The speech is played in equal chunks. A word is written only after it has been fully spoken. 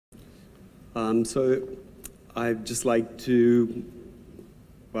So I'd just like to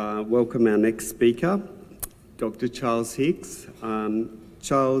welcome our next speaker, Dr. Charles Hicks.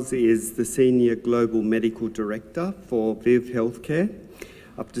 Charles is the Senior Global Medical Director for ViiV Healthcare.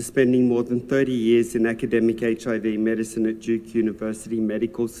 After spending more than 30 years in academic HIV medicine at Duke University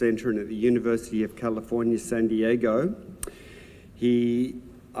Medical Center and at the University of California, San Diego,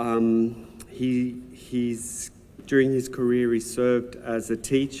 during his career, he served as a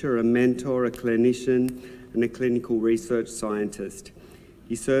teacher, a mentor, a clinician, and a clinical research scientist.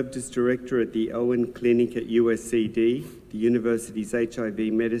 He served as director at the Owen Clinic at USCD, the university's HIV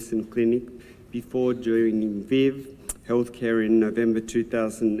medicine clinic, before joining ViiV Healthcare in November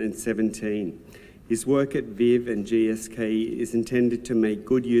 2017. His work at ViiV and GSK is intended to make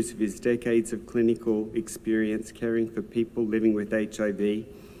good use of his decades of clinical experience caring for people living with HIV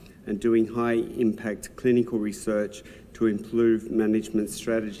and doing high-impact clinical research to improve management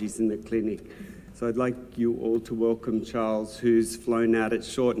strategies in the clinic. So I'd like you all to welcome Charles, who's flown out at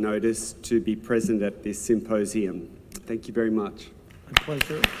short notice to be present at this symposium. Thank you very much. My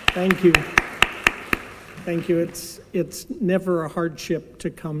pleasure. Thank you. Thank you. It's never a hardship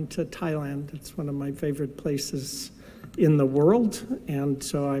to come to Thailand. It's one of my favorite places in the world, and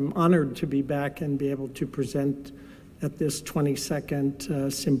so I'm honored to be back and be able to present at this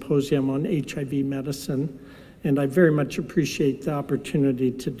 22nd Symposium on HIV medicine, and I very much appreciate the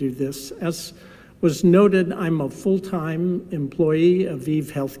opportunity to do this. As was noted, I'm a full-time employee of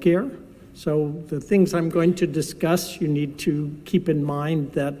ViiV Healthcare, so the things I'm going to discuss, you need to keep in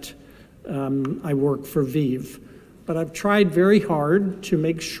mind that I work for ViiV. But I've tried very hard to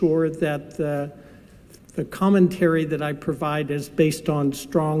make sure that the commentary that I provide is based on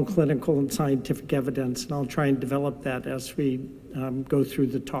strong clinical and scientific evidence, and I'll try and develop that as we go through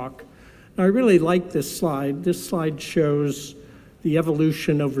the talk. Now, I really like this slide. This slide shows the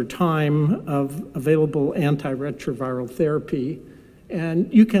evolution over time of available antiretroviral therapy.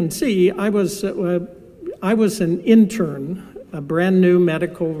 And you can see I was an intern, a brand new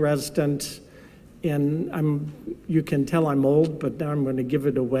medical resident you can tell I'm old, but now I'm going to give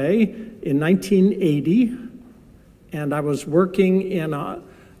it away, in 1980, and I was working in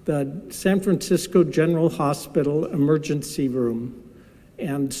the San Francisco General Hospital emergency room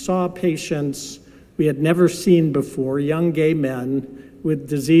and saw patients we had never seen before, young gay men with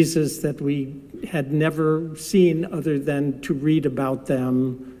diseases that we had never seen other than to read about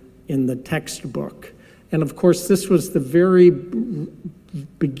them in the textbook. And of course, this was the very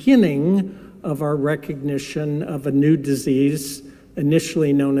beginning of our recognition of a new disease,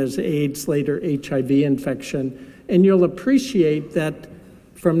 initially known as AIDS, later HIV infection. And you'll appreciate that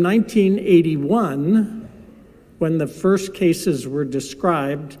from 1981, when the first cases were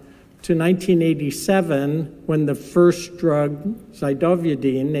described, to 1987, when the first drug,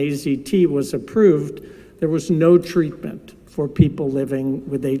 zidovudine, AZT, was approved, there was no treatment for people living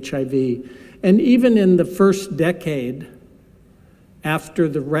with HIV. And even in the first decade, after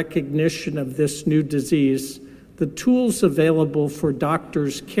the recognition of this new disease, the tools available for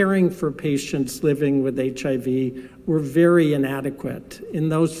doctors caring for patients living with HIV were very inadequate. In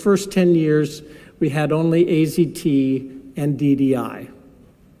those first 10 years, we had only AZT and DDI.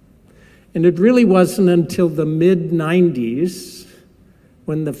 And it really wasn't until the mid-90s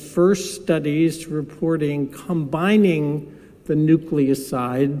when the first studies reporting combining the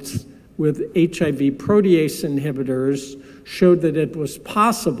nucleosides with HIV protease inhibitors showed that it was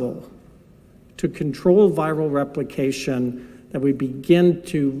possible to control viral replication, that we begin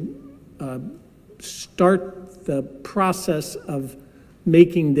to start the process of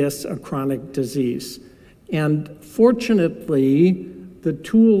making this a chronic disease. And fortunately, the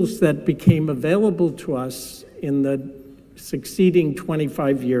tools that became available to us in the succeeding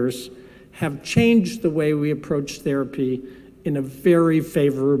 25 years have changed the way we approach therapy in a very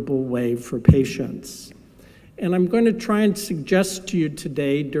favorable way for patients. And I'm going to try and suggest to you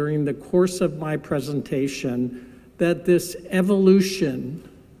today during the course of my presentation that this evolution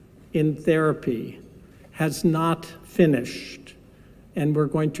in therapy has not finished, and we're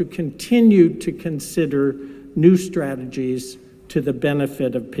going to continue to consider new strategies to the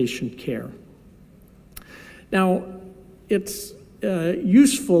benefit of patient care. Now, it's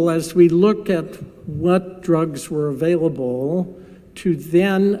useful as we look at what drugs were available to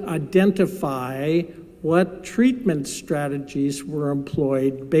then identify what treatment strategies were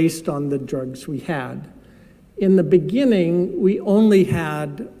employed based on the drugs we had. In the beginning, we only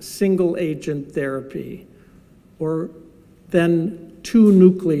had single agent therapy, or then 2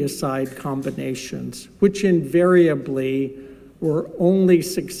 nucleoside combinations, which invariably were only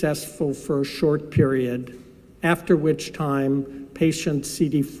successful for a short period, after which time patients'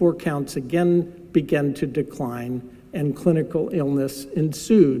 CD4 counts again began to decline, and clinical illness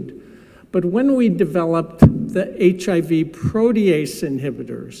ensued. But when we developed the HIV protease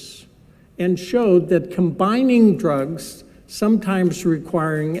inhibitors and showed that combining drugs, sometimes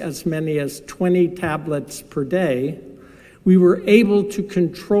requiring as many as 20 tablets per day, we were able to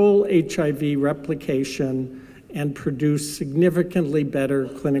control HIV replication and produce significantly better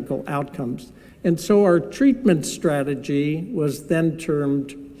clinical outcomes. And so our treatment strategy was then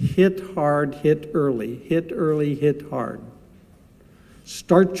termed hit hard, hit early, hit hard.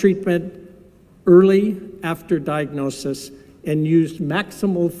 Start treatment early after diagnosis and use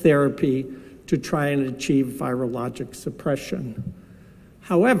maximal therapy to try and achieve virologic suppression.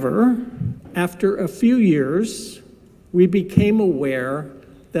 However, after a few years, we became aware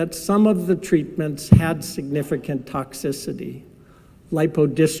that some of the treatments had significant toxicity: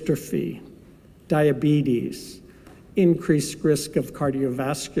 lipodystrophy, diabetes, increased risk of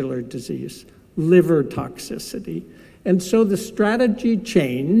cardiovascular disease, liver toxicity. And so the strategy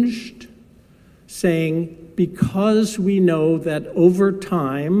changed, saying, because we know that over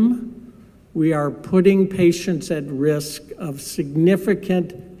time we are putting patients at risk of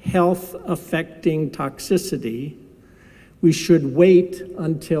significant health-affecting toxicity, we should wait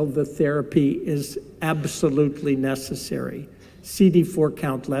until the therapy is absolutely necessary. CD4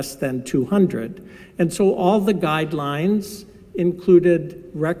 count less than 200. And so all the guidelines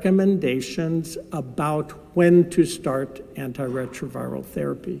included recommendations about when to start antiretroviral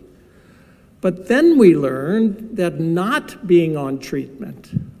therapy. But then we learned that not being on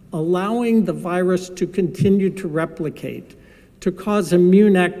treatment, allowing the virus to continue to replicate, to cause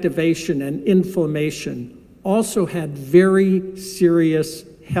immune activation and inflammation, also had very serious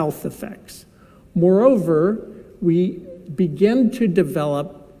health effects. Moreover, we began to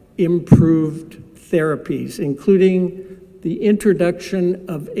develop improved therapies, including the introduction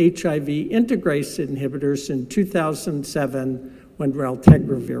of HIV integrase inhibitors in 2007 when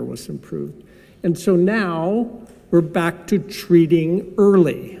raltegravir was approved. And so now we're back to treating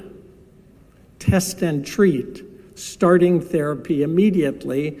early, test and treat, starting therapy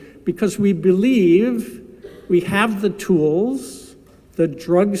immediately, because we believe we have the tools, the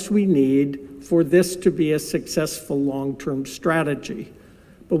drugs we need for this to be a successful long-term strategy.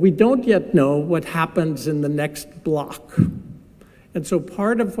 But we don't yet know what happens in the next block. And so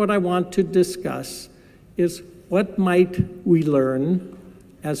part of what I want to discuss is what might we learn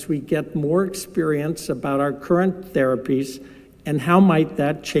as we get more experience about our current therapies, and how might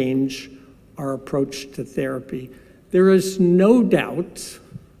that change our approach to therapy. There is no doubt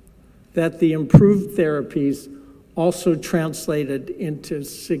that the improved therapies also translated into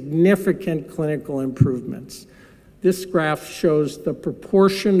significant clinical improvements. This graph shows the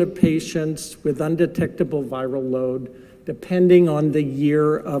proportion of patients with undetectable viral load depending on the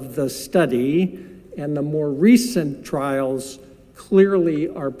year of the study, and the more recent trials clearly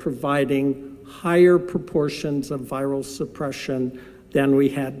are providing higher proportions of viral suppression than we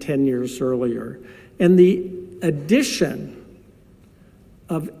had 10 years earlier. And the addition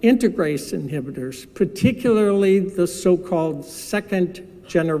of integrase inhibitors, particularly the so-called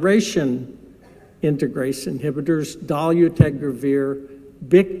second-generation integrase inhibitors, dolutegravir,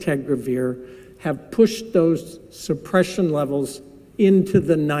 bictegravir, have pushed those suppression levels into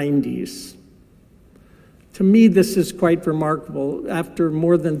the 90s. To me, this is quite remarkable. After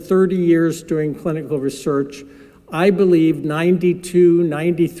more than 30 years doing clinical research, I believe 92,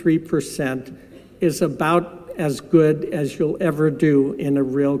 93% is about as good as you'll ever do in a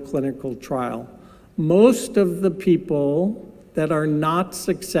real clinical trial. Most of the people that are not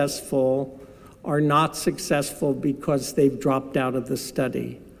successful because they've dropped out of the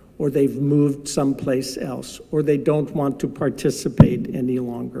study, or they've moved someplace else, or they don't want to participate any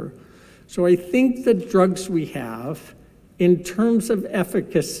longer. So I think the drugs we have, in terms of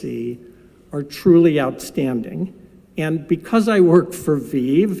efficacy, are truly outstanding. And because I work for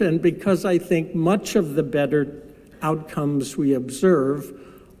ViiV, and because I think much of the better outcomes we observe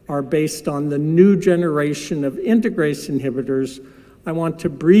are based on the new generation of integrase inhibitors, I want to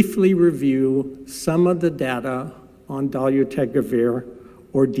briefly review some of the data on dolutegravir,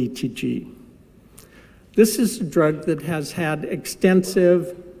 or DTG. This is a drug that has had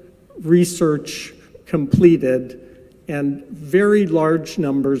extensive research completed and very large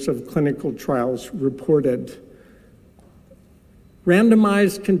numbers of clinical trials reported.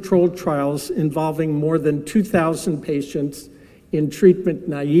 Randomized controlled trials involving more than 2,000 patients in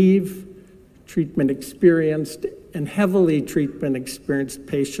treatment-naive, treatment-experienced, and heavily treatment-experienced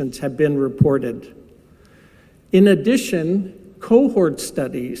patients have been reported. In addition, cohort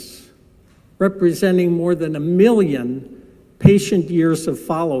studies representing more than 1 million patient years of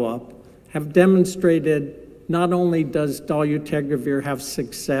follow-up have demonstrated not only does dolutegravir have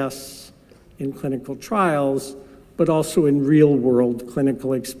success in clinical trials, but also in real-world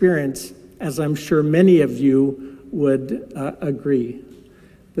clinical experience, as I'm sure many of you would agree.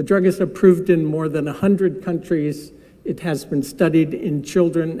 The drug is approved in more than 100 countries. It has been studied in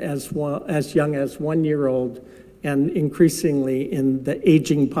children as young as 1 year old, and increasingly in the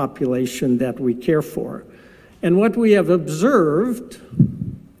aging population that we care for. And what we have observed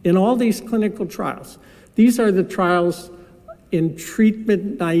in all these clinical trials, these are the trials in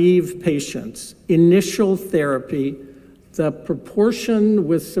treatment-naive patients, initial therapy, the proportion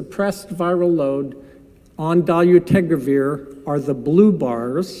with suppressed viral load on dolutegravir are the blue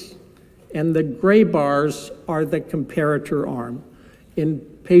bars, and the gray bars are the comparator arm in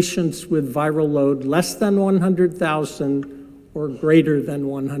patients with viral load less than 100,000 or greater than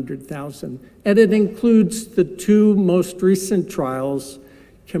 100,000. And it includes the two most recent trials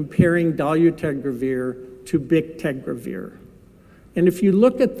comparing dolutegravir to bictegravir. And if you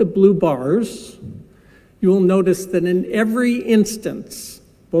look at the blue bars, you will notice that in every instance,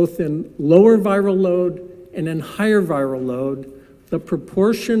 both in lower viral load and in higher viral load, the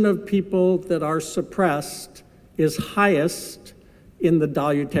proportion of people that are suppressed is highest in the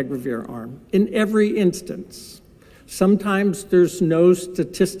dolutegravir arm, in every instance. Sometimes there's no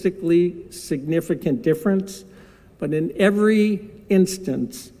statistically significant difference, but in every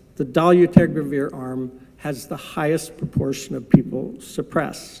instance, the dolutegravir arm has the highest proportion of people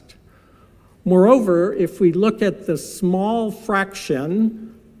suppressed. Moreover, if we look at the small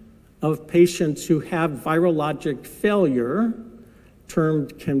fraction of patients who have virologic failure,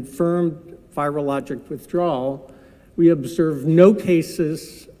 termed confirmed virologic withdrawal, we observe no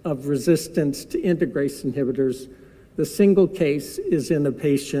cases of resistance to integrase inhibitors. The single case is in a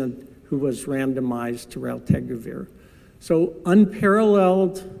patient who was randomized to raltegravir. So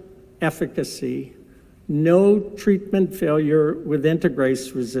unparalleled efficacy, no treatment failure with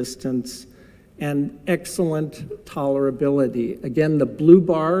integrase resistance, and excellent tolerability. Again, the blue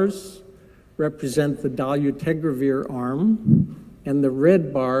bars represent the dolutegravir arm, and the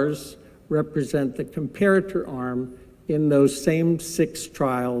red bars represent the comparator arm in those same 6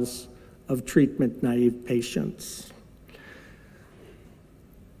 trials of treatment-naive patients.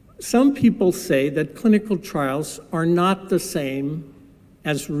 Some people say that clinical trials are not the same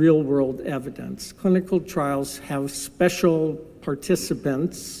as real-world evidence. Clinical trials have special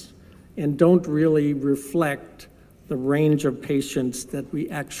participants and don't really reflect the range of patients that we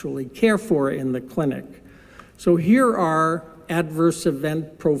actually care for in the clinic. So here are adverse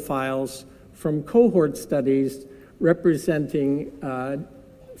event profiles from cohort studies representing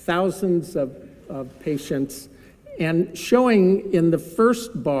thousands of patients and showing in the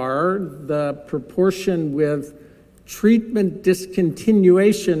first bar the proportion with treatment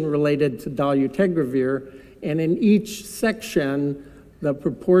discontinuation related to dolutegravir, and in each section the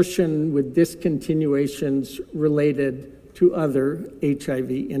proportion with discontinuations related to other HIV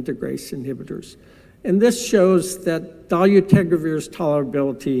integrase inhibitors. And this shows that dolutegravir's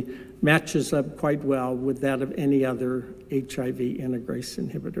tolerability matches up quite well with that of any other HIV integrase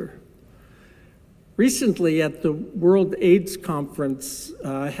inhibitor. Recently, at the World AIDS Conference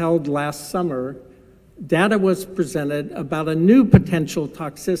held last summer, data was presented about a new potential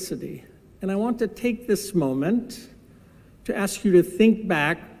toxicity. And I want to take this moment to ask you to think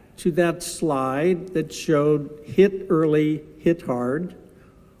back to that slide that showed hit early, hit hard.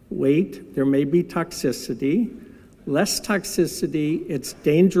 Wait, there may be toxicity. Less toxicity, it's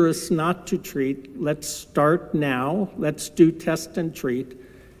dangerous not to treat. Let's start now. Let's do test and treat.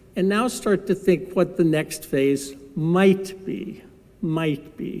 And now start to think what the next phase might be.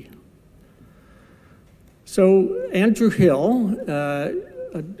 So Andrew Hill,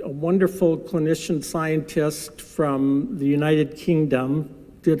 a wonderful clinician scientist from the United Kingdom,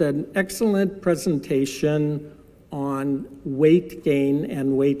 did an excellent presentation on weight gain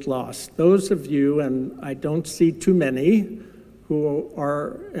and weight loss. Those of you, and I don't see too many, who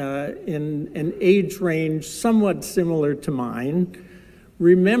are in an age range somewhat similar to mine,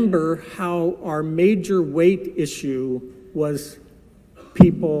 remember how our major weight issue was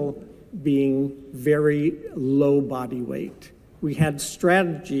people being very low body weight. We had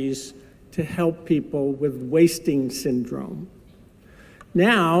strategies to help people with wasting syndrome.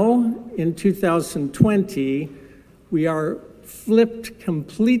 Now, in 2020, we are flipped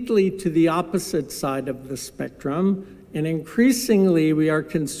completely to the opposite side of the spectrum, and increasingly we are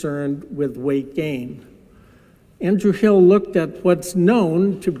concerned with weight gain. Andrew Hill looked at what's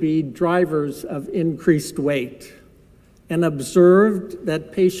known to be drivers of increased weight and observed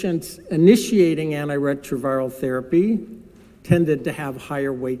that patients initiating antiretroviral therapy tended to have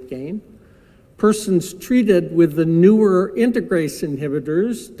higher weight gain. Persons treated with the newer integrase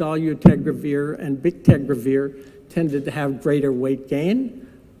inhibitors, dolutegravir and bictegravir, tended to have greater weight gain.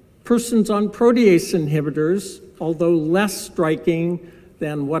 Persons on protease inhibitors, although less striking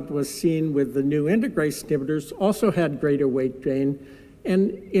than what was seen with the new integrase inhibitors, also had greater weight gain.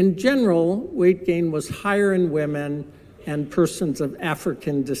 And in general, weight gain was higher in women and persons of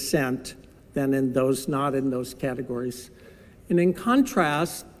African descent than in those not in those categories. And in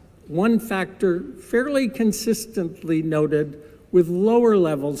contrast, one factor fairly consistently noted with lower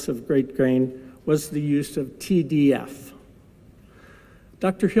levels of weight gain was the use of TDF.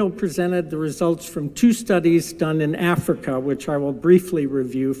 Dr. Hill presented the results from 2 studies done in Africa, which I will briefly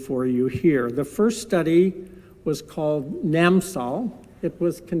review for you here. The first study was called NAMSAL. It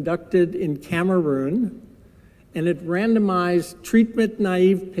was conducted in Cameroon, and it randomized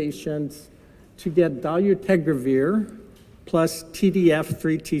treatment-naive patients to get dolutegravir plus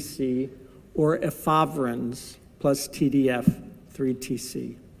TDF-3TC or efavirenz plus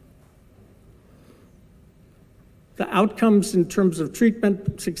TDF-3TC. The outcomes in terms of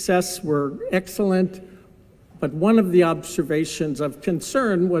treatment success were excellent, but one of the observations of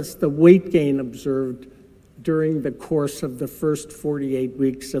concern was the weight gain observed during the course of the first 48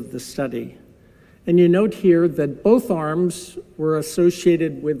 weeks of the study. And you note here that both arms were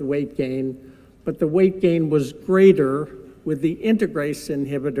associated with weight gain, but the weight gain was greater with the integrase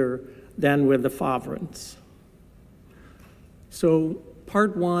inhibitor than with the efavirenz. So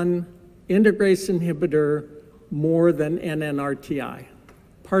part 1, integrase inhibitor more than NNRTI.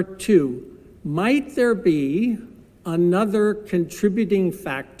 Part 2, might there be another contributing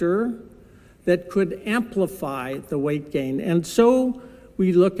factor that could amplify the weight gain? And so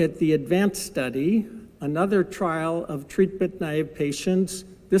we look at the advanced study, another trial of treatment-naive patients,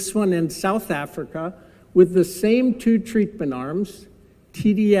 this one in South Africa, with the same 2 treatment arms,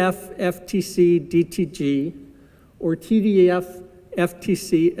 TDF, FTC, DTG, or TDF,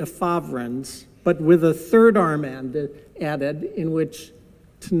 FTC, efavirenz, but with a third arm added in which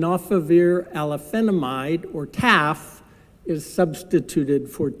tenofovir alafenamide, or TAF, is substituted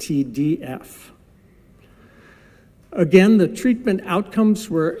for TDF. Again, the treatment outcomes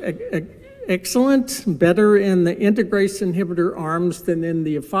were excellent, better in the integrase inhibitor arms than in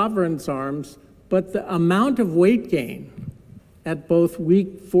the efavirenz arms, but the amount of weight gain at both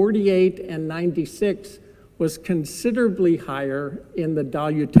week 48 and 96 was considerably higher in the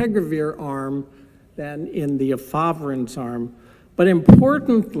dolutegravir arm than in the efavirenz arm. But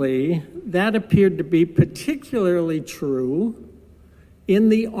importantly, that appeared to be particularly true in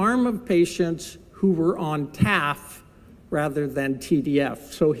the arm of patients who were on TAF rather than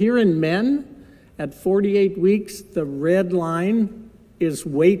TDF. So here in men, at 48 weeks, the red line is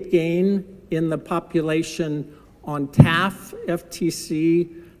weight gain in the population on TAF,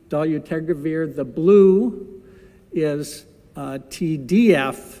 FTC, dolutegravir. The blue is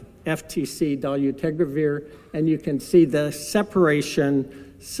TDF, FTC, dolutegravir, and you can see the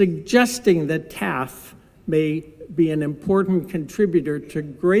separation suggesting that TAF may be an important contributor to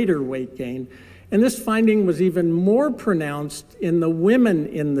greater weight gain. And this finding was even more pronounced in the women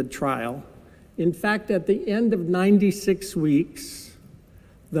in the trial. In fact, at the end of 96 weeks,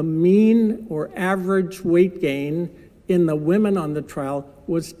 the mean or average weight gain in the women on the trial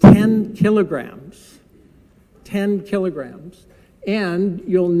was 10 kilograms. 10 kilograms. And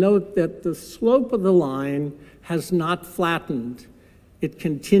you'll note that the slope of the line has not flattened. It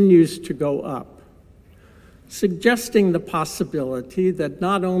continues to go up, suggesting the possibility that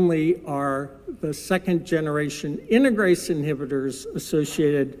not only are the second generation integrase inhibitors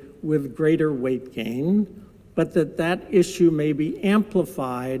associated with greater weight gain, but that that issue may be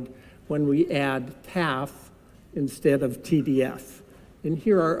amplified when we add TAF instead of TDF. And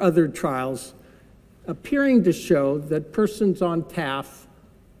here are other trials appearing to show that persons on TAF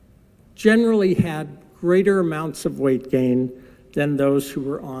generally had greater amounts of weight gain than those who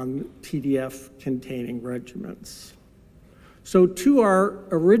were on TDF-containing regimens. So to our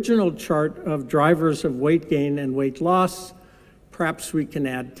original chart of drivers of weight gain and weight loss, perhaps we can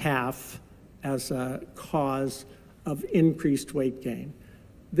add TAF as a cause of increased weight gain.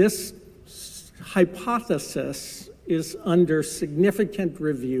 This hypothesis is under significant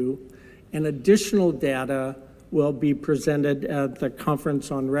review, and additional data will be presented at the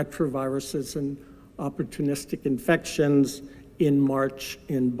Conference on Retroviruses and Opportunistic Infections in March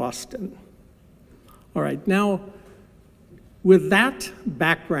in Boston. All right, now, with that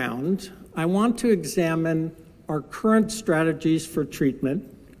background, I want to examine our current strategies for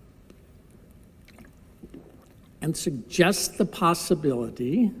treatment and suggest the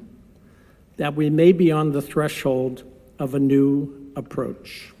possibility that we may be on the threshold of a new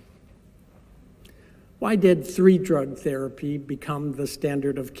approach. Why did 3-drug therapy become the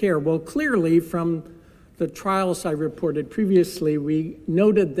standard of care? Well, clearly from the trials I reported previously, we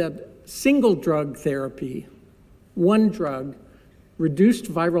noted that single drug therapy, one drug, reduced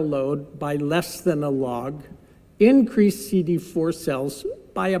viral load by less than a log, increased CD4 cells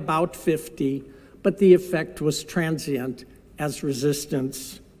by about 50, but the effect was transient as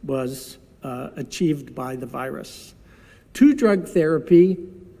resistance was achieved by the virus. 2-drug therapy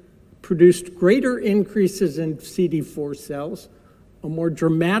produced greater increases in CD4 cells, a more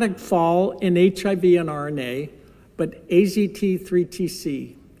dramatic fall in HIV and RNA, but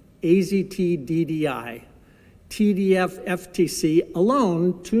AZT3TC, AZT-DDI, TDF-FTC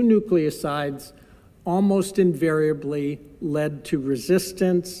alone, 2 nucleosides, almost invariably led to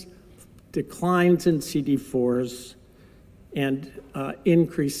resistance, declines in CD4s, and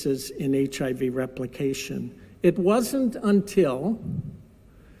increases in HIV replication. It wasn't until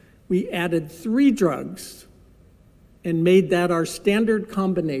we added 3 drugs and made that our standard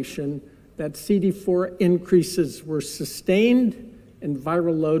combination that CD4 increases were sustained and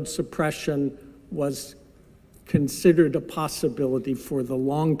viral load suppression was considered a possibility for the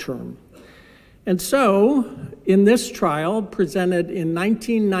long term. And so, in this trial, presented in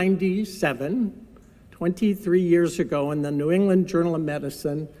 1997, 23 years ago in the New England Journal of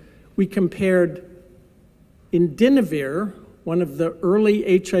Medicine, we compared indinavir, one of the early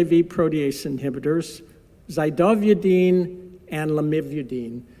HIV protease inhibitors, zidovudine and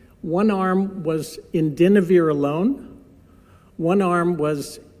lamivudine. One arm was indinavir alone, one arm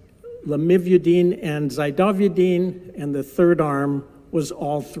was lamivudine and zidovudine, and the third arm was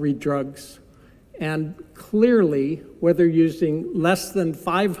all 3 drugs. And clearly, whether using less than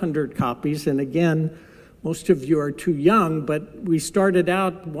 500 copies, and again, most of you are too young, but we started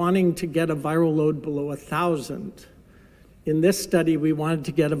out wanting to get a viral load below 1,000. In this study, we wanted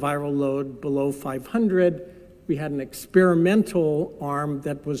to get a viral load below 500. We had an experimental arm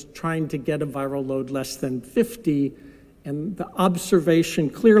that was trying to get a viral load less than 50. And the observation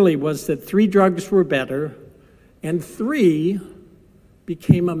clearly was that 3 drugs were better, and 3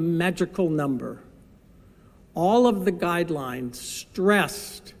 became a magical number. All of the guidelines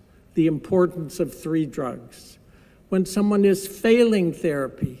stressed the importance of 3 drugs. When someone is failing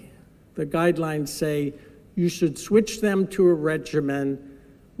therapy, the guidelines say you should switch them to a regimen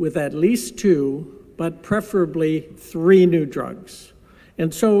with at least 2, but preferably 3 new drugs.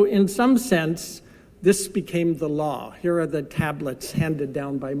 And so in some sense, this became the law. Here are the tablets handed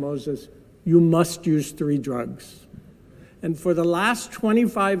down by Moses. You must use 3 drugs. And for the last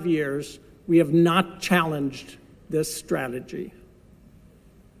 25 years, we have not challenged this strategy.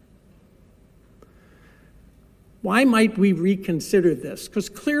 Why might we reconsider this? Because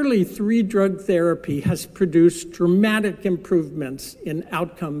clearly 3-drug therapy has produced dramatic improvements in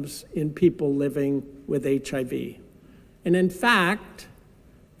outcomes in people living with HIV. And in fact,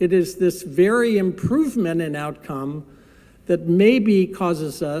 it is this very improvement in outcome that maybe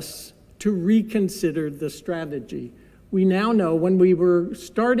causes us to reconsider the strategy. We now know when we were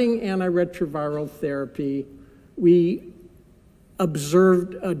starting antiretroviral therapy, we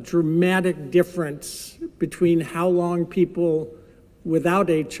observed a dramatic difference between how long people without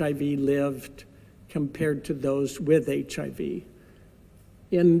HIV lived compared to those with HIV.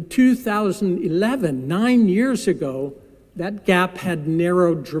 In 2011, 9 years ago, that gap had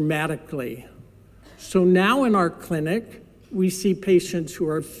narrowed dramatically. So now in our clinic, we see patients who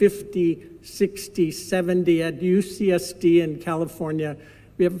are 50, 60, 70. At UCSD in California,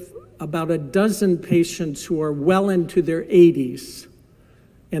 we have about a dozen patients who are well into their 80s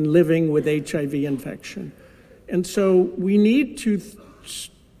and living with HIV infection. And so we need to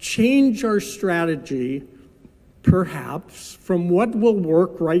change our strategy, perhaps, from what will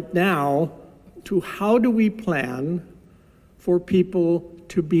work right now to how do we plan for people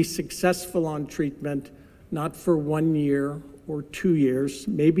to be successful on treatment, not for 1 year or 2 years,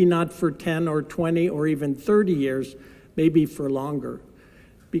 maybe not for 10 or 20 or even 30 years, maybe for longer.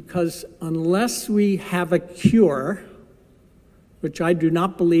 Because unless we have a cure, which I do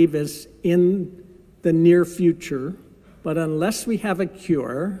not believe is in the near future, but unless we have a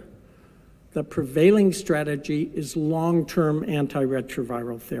cure, the prevailing strategy is long-term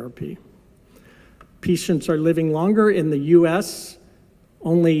antiretroviral therapy. Patients are living longer. In the US,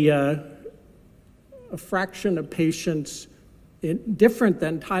 only a fraction of patients, different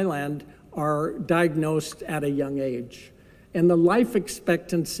than Thailand, are diagnosed at a young age. And the life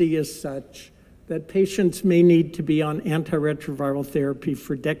expectancy is such that patients may need to be on antiretroviral therapy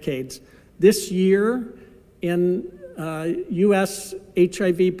for decades. This year, in US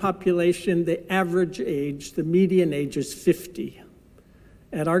HIV population, the average age, the median age is 50.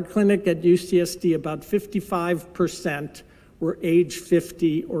 At our clinic at UCSD, about 55% were age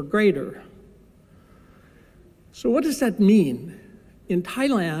 50 or greater. So what does that mean? In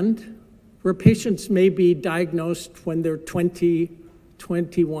Thailand, where patients may be diagnosed when they're 20,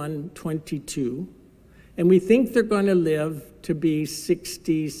 21, 22, and we think they're going to live to be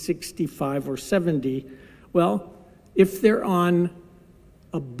 60, 65, or 70, well, if they're on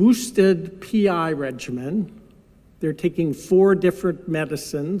a boosted PI regimen, they're taking 4 different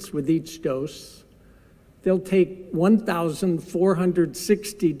medicines with each dose. They'll take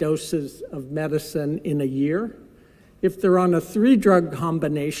 1,460 doses of medicine in a year. If they're on a 3-drug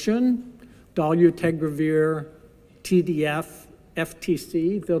combination, dolutegravir, TDF,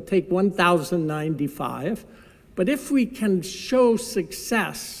 FTC, they'll take 1,095. But if we can show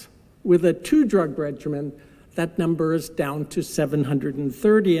success with a 2-drug regimen, that number is down to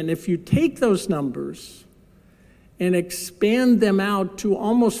 730. And if you take those numbers and expand them out to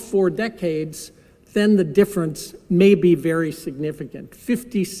almost 4 decades, then the difference may be very significant.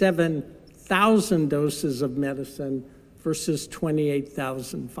 57,000 doses of medicine versus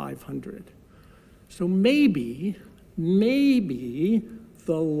 28,500. So maybe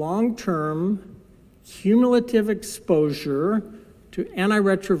the long-term cumulative exposure to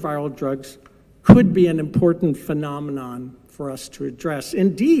antiretroviral drugs could be an important phenomenon for us to address.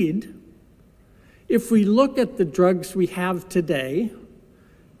 Indeed, if we look at the drugs we have today,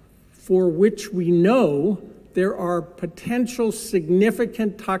 for which we know there are potential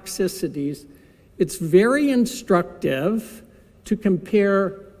significant toxicities, it's very instructive to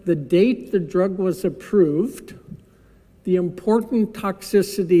compare the date the drug was approved, the important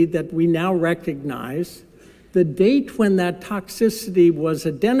toxicity that we now recognize, the date when that toxicity was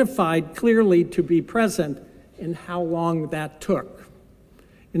identified clearly to be present, and how long that took.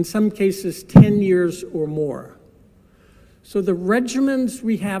 In some cases, 10 years or more. So the regimens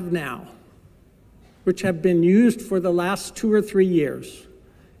we have now, which have been used for the last 2 or 3 years,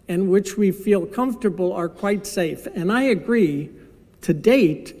 and which we feel comfortable are quite safe. And I agree, to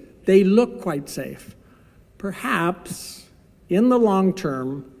date, they look quite safe. Perhaps, in the long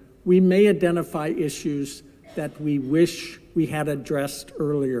term, we may identify issues that we wish we had addressed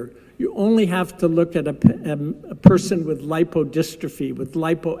earlier. You only have to look at a person with lipodystrophy, with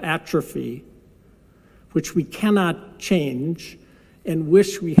lipoatrophy, which we cannot change, and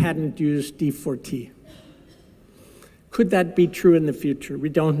wish we hadn't used D4T. Could that be true in the future? We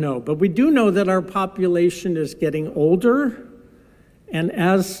don't know. But we do know that our population is getting older, and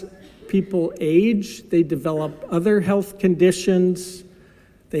as people age, they develop other health conditions.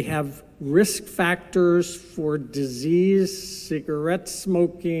 They have risk factors for disease, cigarette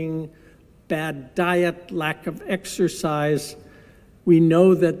smoking, bad diet, lack of exercise. We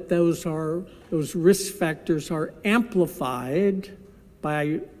know that those risk factors are amplified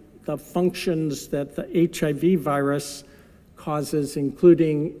by the functions that the HIV virus causes,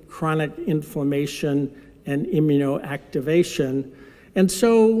 including chronic inflammation and immunoactivation. And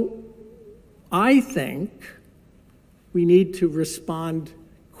so I think we need to respond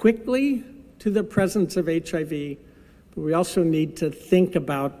quickly to the presence of HIV, but we also need to think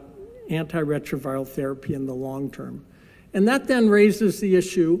about antiretroviral therapy in the long term. And that then raises the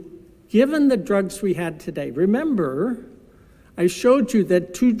issue, given the drugs we had today. Remember, I showed you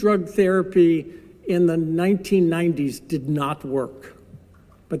that 2-drug therapy in the 1990s did not work,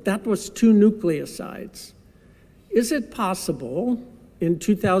 but that was 2 nucleosides. Is it possible in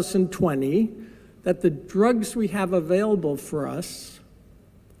 2020 that the drugs we have available for us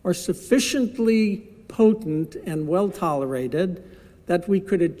are sufficiently potent and well-tolerated that we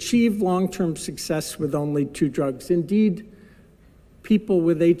could achieve long-term success with only 2 drugs? Indeed, people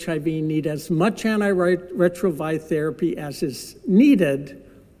with HIV need as much antiretroviral therapy as is needed,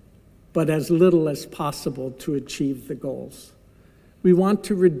 but as little as possible to achieve the goals. We want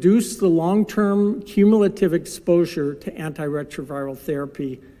to reduce the long-term cumulative exposure to antiretroviral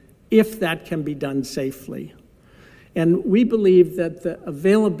therapy if that can be done safely. And we believe that the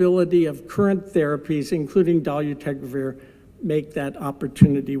availability of current therapies, including dolutegravir, make that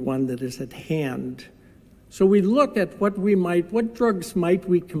opportunity one that is at hand. So we look at what drugs might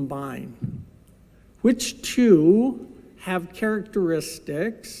we combine? Which 2 have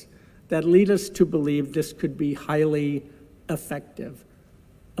characteristics that lead us to believe this could be highly effective?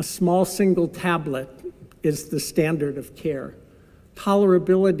 A small single tablet is the standard of care.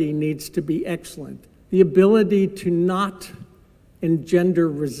 Tolerability needs to be excellent. The ability to not engender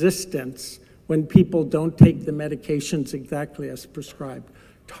resistance when people don't take the medications exactly as prescribed.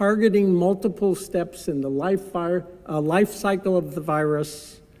 targeting multiple steps in the life cycle of the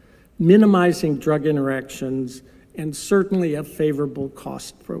virus, minimizing drug interactions, and certainly a favorable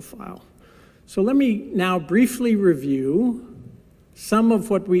cost profile. So let me now briefly review some of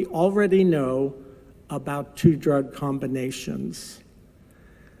what we already know about two-drug combinations.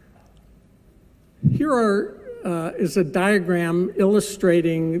 Here is a diagram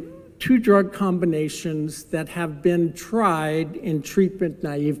illustrating two-drug combinations that have been tried in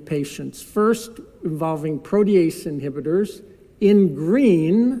treatment-naive patients. First, involving protease inhibitors. In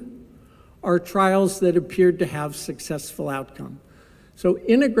green are trials that appeared to have successful outcome. So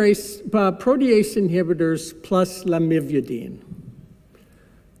protease inhibitors plus lamivudine.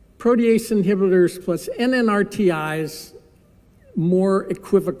 Protease inhibitors plus NNRTIs, more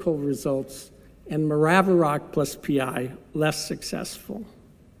equivocal results, and maraviroc plus PI, less successful.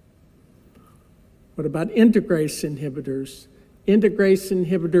 What about integrase inhibitors? Integrase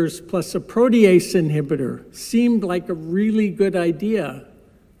inhibitors plus a protease inhibitor seemed like a really good idea.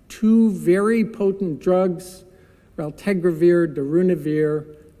 Two very potent drugs, raltegravir,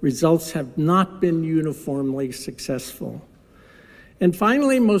 darunavir, results have not been uniformly successful. And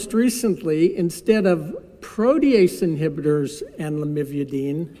finally, most recently, instead of protease inhibitors and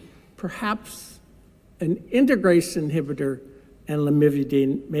lamivudine, perhaps an integrase inhibitor and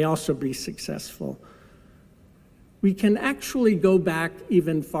lamivudine may also be successful. We can actually go back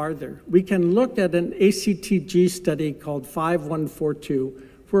even farther. We can look at an ACTG study called 5142,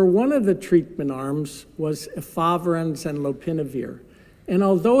 where one of the treatment arms was efavirenz and lopinavir. And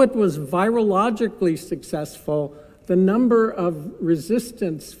although it was virologically successful, the number of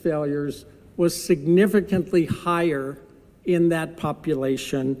resistance failures was significantly higher in that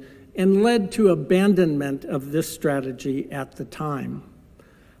population and led to abandonment of this strategy at the time.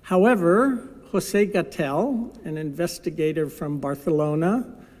 However, José Gatell, an investigator from Barcelona,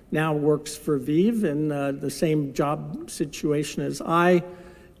 now works for ViiV in the same job situation as I,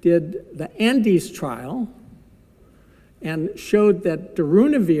 did the Andes trial and showed that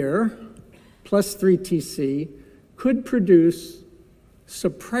darunavir plus 3TC could produce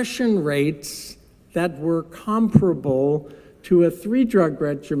suppression rates that were comparable to a 3-drug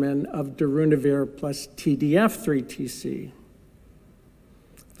regimen of darunavir plus TDF-3TC.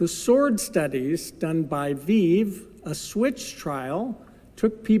 The SWORD studies done by ViiV, a switch trial,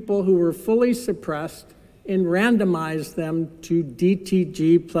 took people who were fully suppressed and randomized them to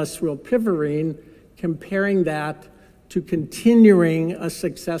DTG plus rilpivirine, comparing that to continuing a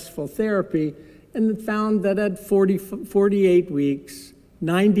successful therapy, and found that at 48 weeks,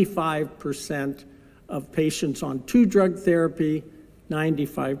 95% of patients on 2-drug therapy,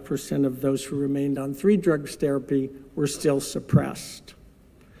 95% of those who remained on 3-drug therapy were still suppressed,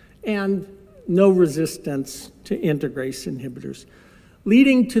 and no resistance to integrase inhibitors,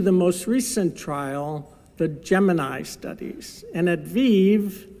 leading to the most recent trial, the Gemini studies. And at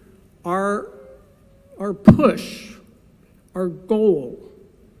ViiV, our push, our goal,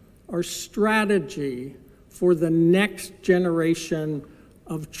 our strategy for the next generation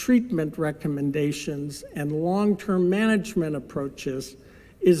of treatment recommendations and long-term management approaches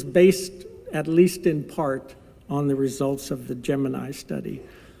is based, at least in part, on the results of the Gemini study.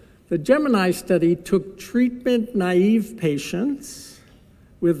 The Gemini study took treatment-naive patients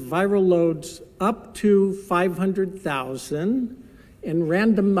with viral loads up to 500,000 and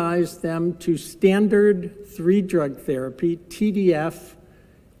randomized them to standard 3-drug therapy, TDF,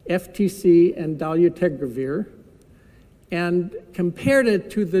 FTC, and dolutegravir, and compared it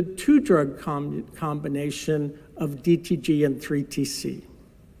to the 2-drug combination of DTG and 3TC.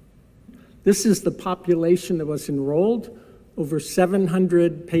 This is the population that was enrolled, over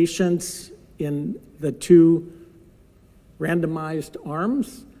 700 patients in the 2 randomized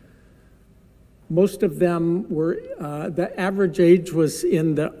arms. Most of them were, the average age was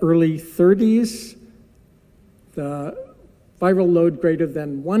in the early 30s. The viral load greater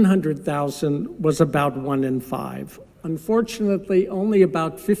than 100,000 was about 1 in 5. Unfortunately, only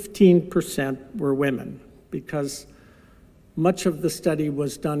about 15% were women, because much of the study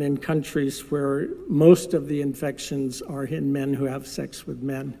was done in countries where most of the infections are in men who have sex with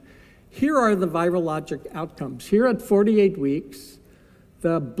men. Here are the virologic outcomes. Here at 48 weeks,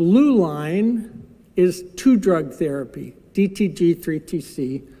 the blue line is 2-drug therapy, DTG,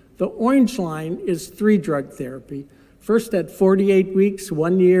 3TC. The orange line is 3-drug therapy. First at 48 weeks,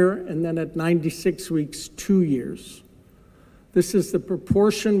 1 year, and then at 96 weeks, 2 years. This is the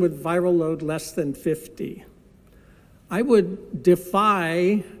proportion with viral load less than 50. I would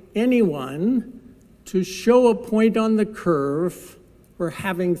defy anyone to show a point on the curve where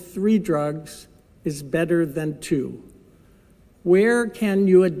having 3 drugs is better than 2. where can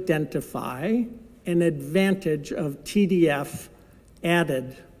you identify an advantage of TDF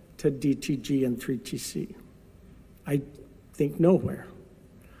added to DTG and 3TC? I think nowhere.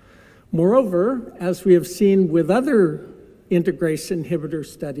 Moreover, as we have seen with other integrase inhibitor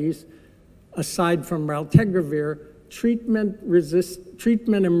studies, aside from raltegravir,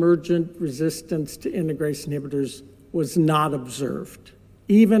 treatment-emergent resistance to integrase inhibitors was not observed.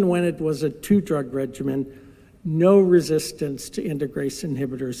 Even when it was a 2-drug regimen, no resistance to integrase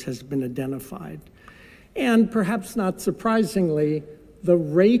inhibitors has been identified. And perhaps not surprisingly, the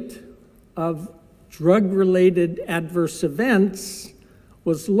rate of drug-related adverse events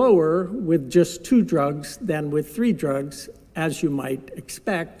was lower with just 2 drugs than with 3 drugs, as you might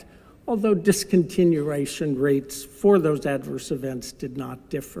expect, although discontinuation rates for those adverse events did not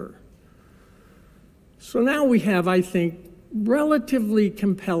differ. So now we have, I think, relatively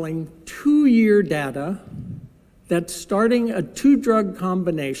compelling 2-year data that starting a 2-drug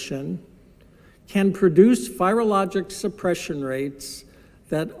combination can produce virologic suppression rates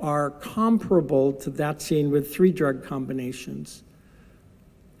that are comparable to that seen with 3-drug combinations.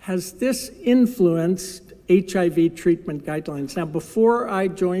 Has this influenced HIV treatment guidelines? Now, before I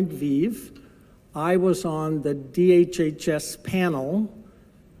joined ViiV, I was on the DHHS panel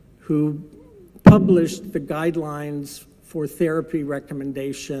who published the guidelines for therapy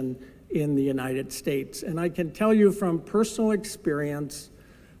recommendation in the United States. And I can tell you from personal experience,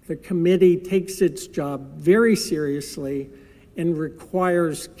 the committee takes its job very seriously and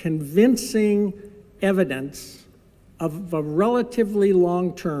requires convincing evidence of a relatively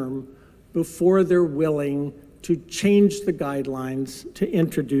long term before they're willing to change the guidelines to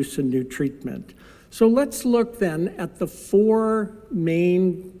introduce a new treatment. So let's look then at the 4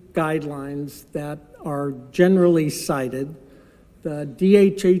 main guidelines that are generally cited: the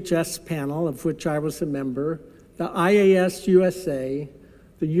DHHS panel, of which I was a member, the IAS USA,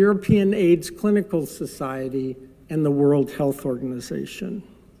 the European AIDS Clinical Society, and the World Health Organization.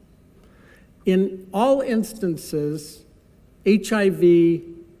 In all instances, HIV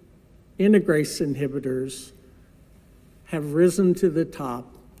integrase inhibitors have risen to the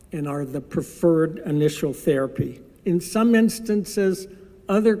top and are the preferred initial therapy. In some instances,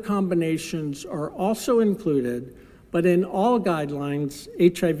 other combinations are also included, but in all guidelines,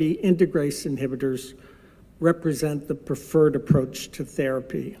 HIV integrase inhibitors represent the preferred approach to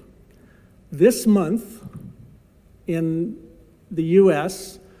therapy. This month, in the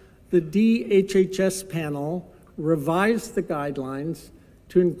US, the DHHS panel revised the guidelines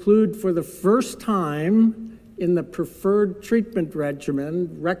to include for the first time in the preferred treatment regimen,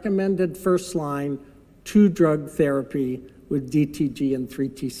 recommended first-line 2-drug therapy with DTG and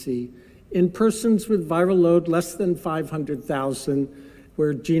 3TC in persons with viral load less than 500,000,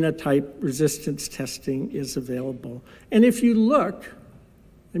 where genotype resistance testing is available. And if you look,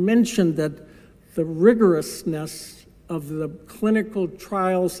 I mentioned that the rigorousness of the clinical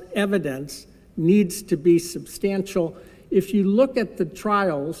trials evidence needs to be substantial. If you look at the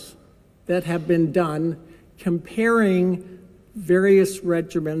trials that have been done comparing various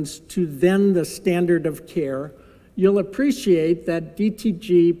regimens to then the standard of care, you'll appreciate that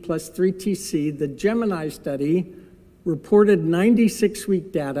DTG plus 3TC, the Gemini study, reported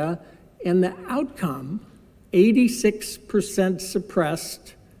 96-week data, and the outcome, 86%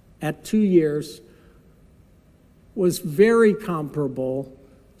 suppressed at 2 years, was very comparable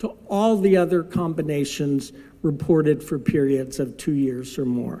to all the other combinations reported for periods of 2 years or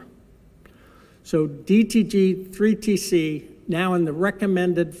more. So DTG, 3TC, now in the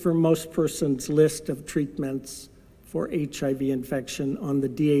recommended for most persons list of treatments for HIV infection on the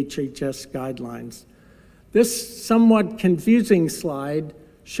DHHS guidelines. This somewhat confusing slide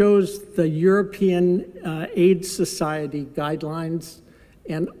shows the European AIDS Society guidelines,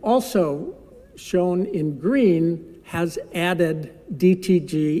 and also shown in green has added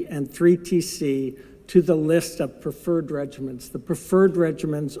DTG and 3TC to the list of preferred regimens. The preferred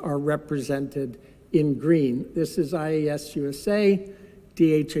regimens are represented in green. This is IAS USA,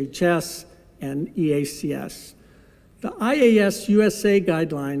 DHHS, and EACS. The IAS USA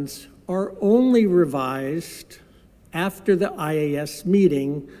guidelines are only revised after the IAS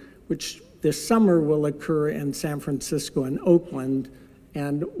meeting, which this summer will occur in San Francisco and Oakland.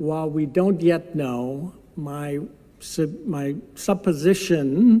 And while we don't yet know, my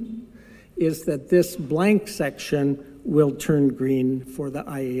supposition is that this blank section will turn green for the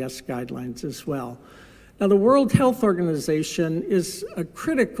IAS guidelines as well. Now, the World Health Organization is a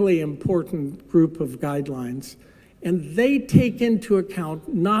critically important group of guidelines, and they take into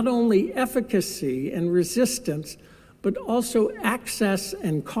account not only efficacy and resistance, but also access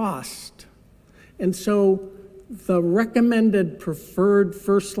and cost. And so The recommended preferred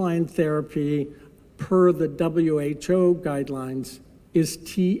first-line therapy per the WHO guidelines is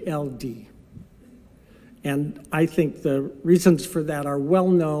TLD. And I think the reasons for that are well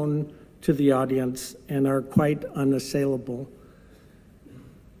known to the audience and are quite unassailable.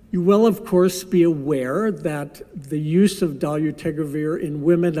 You will, of course, be aware that the use of dolutegravir in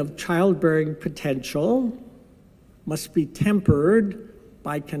women of childbearing potential must be tempered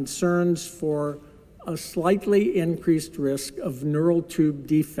by concerns for a slightly increased risk of neural tube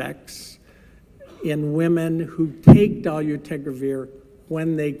defects in women who take dolutegravir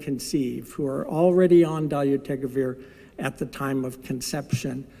when they conceive, who are already on dolutegravir at the time of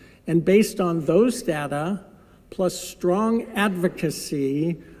conception. And based on those data, plus strong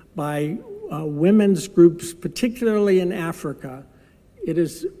advocacy by women's groups, particularly in Africa, it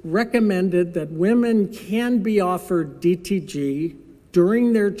is recommended that women can be offered DTG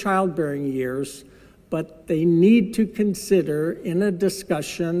during their childbearing years, but they need to consider in a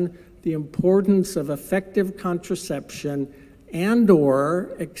discussion the importance of effective contraception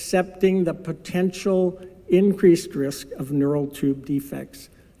and/or accepting the potential increased risk of neural tube defects.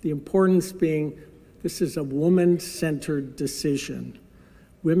 The importance being this is a woman-centered decision.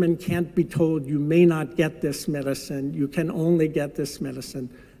 Women can't be told you may not get this medicine, you can only get this medicine.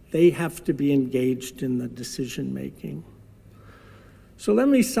 They have to be engaged in the decision-making. So let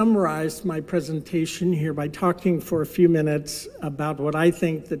me summarize my presentation here by talking for a few minutes about what I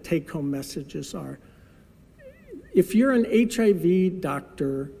think the take-home messages are. If you're an HIV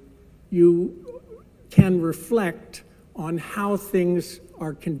doctor, you can reflect on how things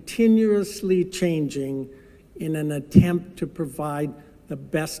are continuously changing in an attempt to provide the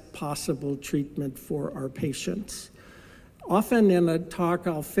best possible treatment for our patients. Often in a talk,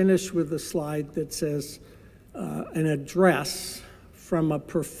 I'll finish with a slide that says an address from a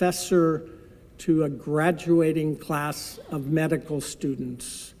professor to a graduating class of medical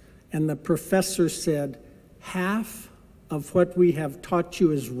students. And the professor said, half of what we have taught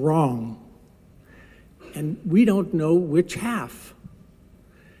you is wrong. And we don't know which half.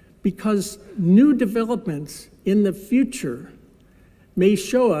 Because new developments in the future may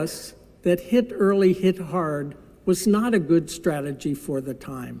show us that hit early, hit hard was not a good strategy for the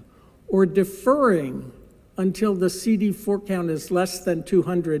time, or deferring until the CD4 count is less than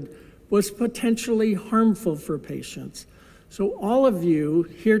 200 was potentially harmful for patients. So all of you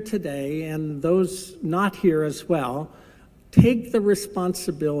here today, and those not here as well, take the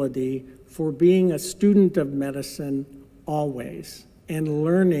responsibility for being a student of medicine always and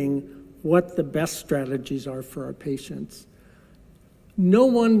learning what the best strategies are for our patients. No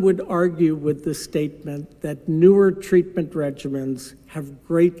one would argue with the statement that newer treatment regimens have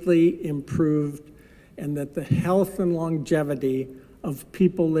greatly improved and that the health and longevity of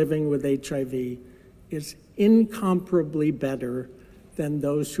people living with HIV is incomparably better than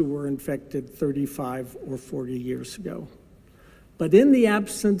those who were infected 35 or 40 years ago. But in the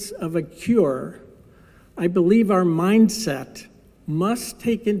absence of a cure, I believe our mindset must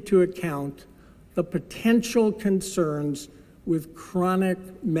take into account the potential concerns with chronic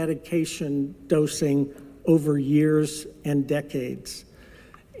medication dosing over years and decades.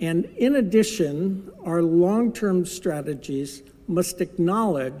 And in addition, our long-term strategies must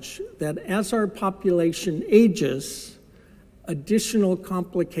acknowledge that as our population ages, additional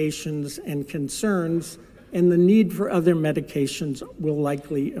complications and concerns and the need for other medications will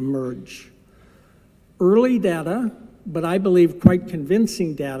likely emerge. Early data, but I believe quite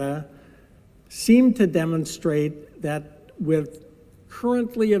convincing data, seem to demonstrate that with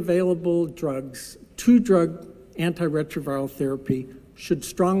currently available drugs, two-drug antiretroviral therapy should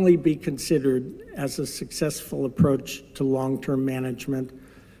strongly be considered as a successful approach to long-term management,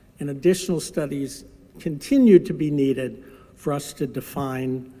 and additional studies continue to be needed for us to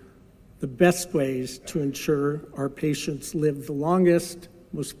define the best ways to ensure our patients live the longest,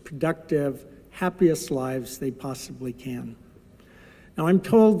 most productive, happiest lives they possibly can. Now, I'm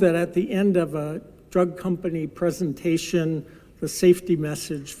told that at the end of a drug company presentation, the safety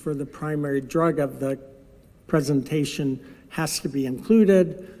message for the primary drug of the presentation has to be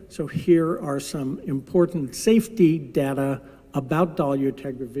included. So here are some important safety data about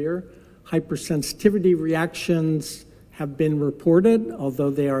dolutegravir. Hypersensitivity reactions have been reported, although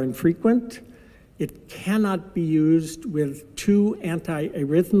they are infrequent. It cannot be used with two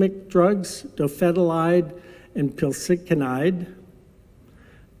antiarrhythmic drugs, dofetilide and pilsikinide,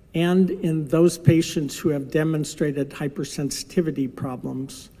 and in those patients who have demonstrated hypersensitivity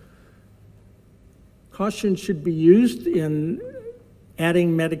problems. Caution should be used in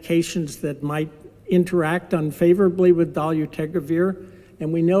adding medications that might interact unfavorably with dolutegravir.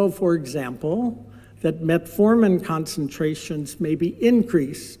 And we know, for example, that metformin concentrations may be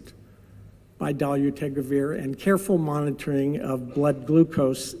increased by dolutegravir, and careful monitoring of blood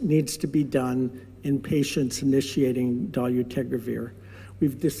glucose needs to be done in patients initiating dolutegravir.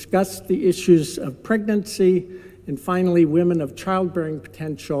 We've discussed the issues of pregnancy, and finally, women of childbearing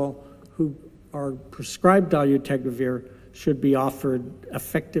potential who are prescribed dolutegravir should be offered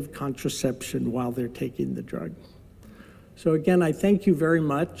effective contraception while they're taking the drug. So again, I thank you very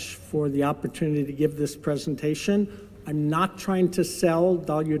much for the opportunity to give this presentation. I'm not trying to sell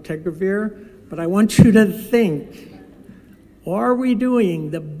dolutegravir, but I want you to think, are we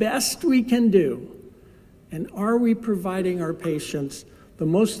doing the best we can do? And are we providing our patients the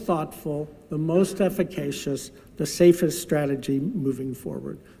most thoughtful, the most efficacious, the safest strategy moving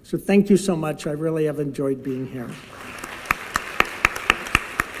forward? So thank you so much. I really have enjoyed being here.